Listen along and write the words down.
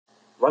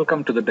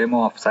Welcome to the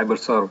demo of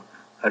CyberServe,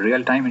 a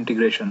real-time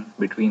integration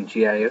between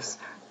GIS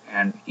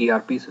and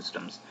ERP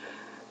systems.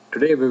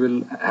 Today we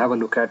will have a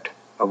look at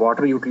a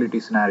water utility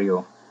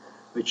scenario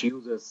which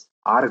uses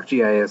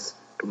ArcGIS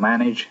to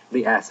manage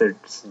the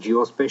assets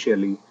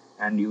geospatially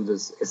and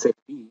uses SAP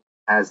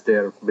as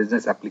their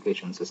business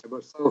application system.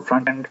 CyberServe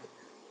frontend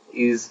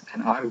is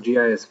an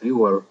ArcGIS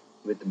viewer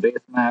with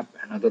base map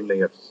and other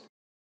layers.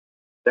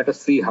 Let us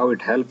see how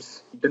it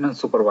helps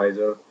maintenance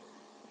supervisor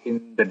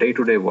in the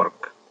day-to-day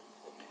work.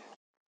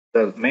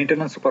 The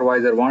maintenance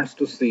supervisor wants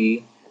to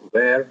see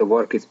where the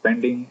work is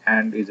pending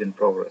and is in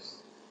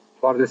progress.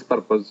 For this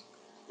purpose,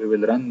 we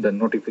will run the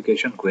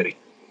notification query.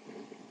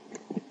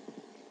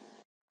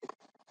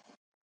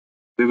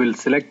 We will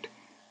select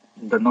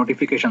the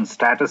notification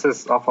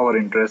statuses of our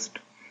interest.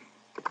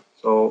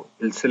 So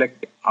we'll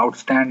select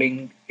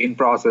outstanding, in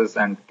process,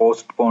 and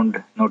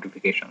postponed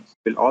notifications.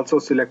 We'll also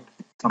select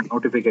some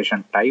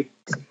notification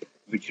types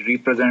which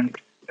represent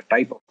the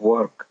type of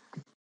work.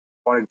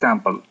 For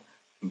example,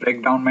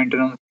 breakdown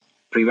maintenance,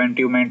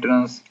 preventive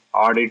maintenance,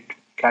 audit,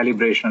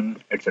 calibration,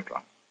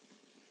 etc.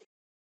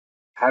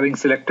 Having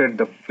selected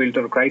the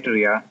filter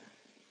criteria,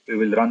 we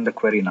will run the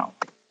query now.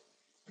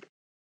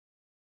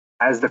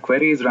 As the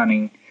query is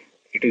running,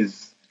 it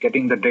is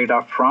getting the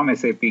data from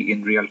SAP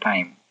in real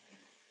time.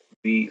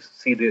 We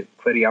see the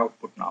query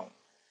output now.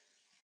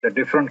 The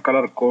different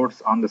color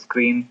codes on the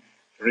screen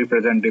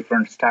represent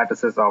different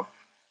statuses of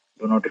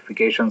the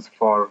notifications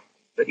for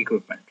the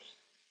equipment.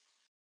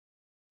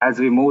 As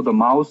we move the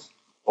mouse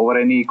over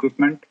any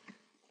equipment,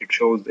 it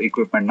shows the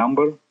equipment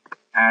number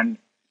and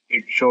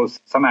it shows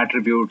some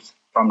attributes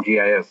from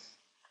GIS.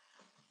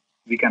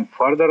 We can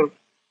further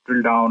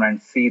drill down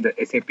and see the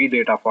SAP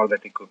data for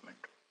that equipment.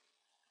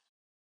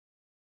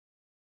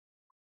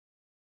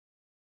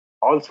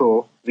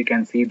 Also, we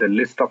can see the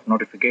list of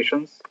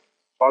notifications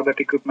for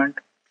that equipment.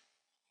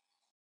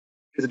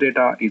 This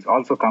data is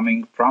also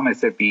coming from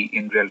SAP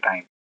in real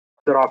time.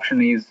 The other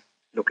option is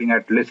looking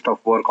at list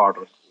of work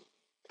orders.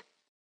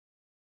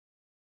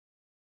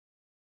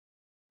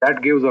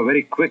 That gives a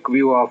very quick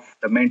view of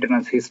the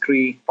maintenance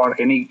history for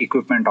any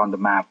equipment on the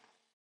map.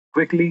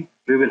 Quickly,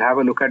 we will have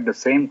a look at the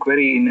same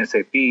query in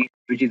SAP,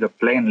 which is a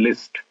plain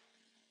list.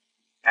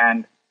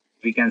 And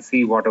we can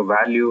see what a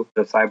value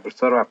the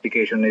CyberServe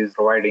application is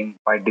providing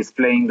by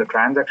displaying the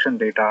transaction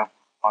data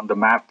on the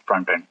map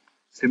frontend.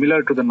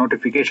 Similar to the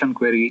notification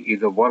query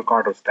is a work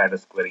order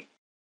status query.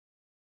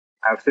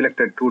 I have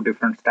selected two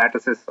different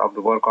statuses of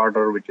the work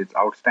order, which is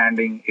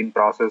outstanding, in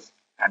process,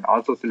 and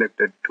also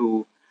selected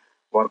two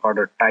work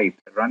order type.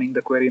 Running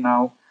the query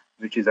now,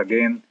 which is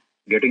again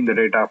getting the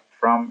data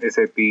from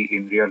SAP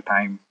in real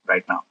time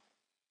right now.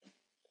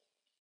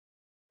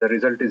 The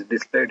result is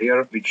displayed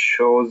here, which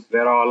shows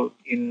where all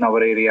in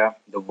our area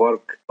the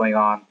work going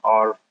on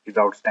or is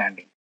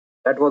outstanding.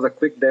 That was a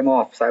quick demo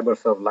of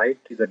CyberServe Lite.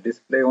 It is a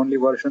display-only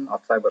version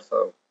of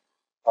CyberServe.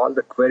 All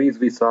the queries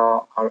we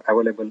saw are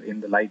available in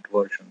the Lite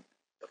version.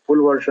 The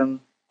full version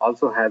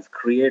also has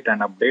create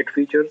and update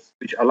features,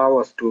 which allow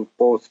us to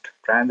post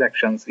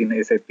transactions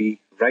in SAP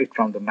right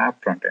from the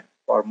map frontend.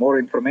 For more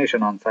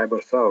information on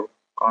CyberServe,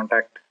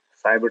 contact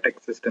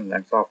Cybertech Systems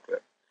and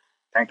Software.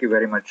 Thank you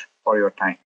very much for your time.